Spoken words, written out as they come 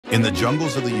In the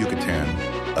jungles of the Yucatan,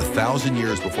 1,000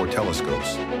 years before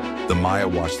telescopes, the Maya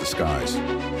watched the skies.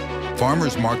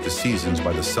 Farmers marked the seasons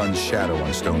by the sun's shadow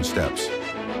on stone steps.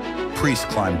 Priests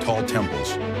climbed tall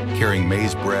temples, carrying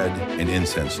maize bread and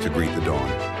incense to greet the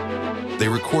dawn. They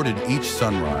recorded each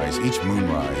sunrise, each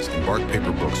moonrise in bark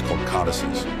paper books called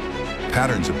codices.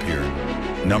 Patterns appeared,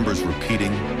 numbers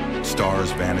repeating,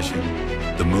 stars vanishing,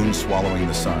 the moon swallowing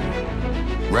the sun.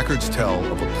 Records tell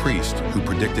of a priest who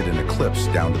predicted an eclipse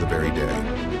down to the very day.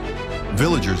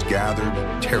 Villagers gathered,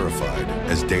 terrified,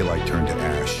 as daylight turned to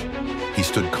ash. He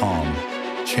stood calm,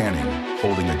 chanting,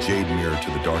 holding a jade mirror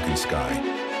to the darkened sky.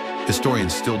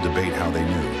 Historians still debate how they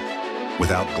knew.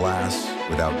 Without glass,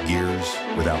 without gears,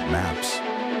 without maps.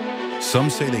 Some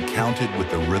say they counted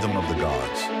with the rhythm of the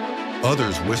gods.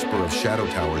 Others whisper of shadow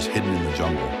towers hidden in the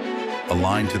jungle,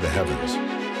 aligned to the heavens.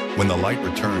 When the light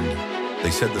returned, they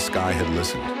said the sky had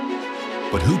listened.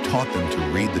 But who taught them to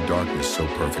read the darkness so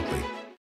perfectly?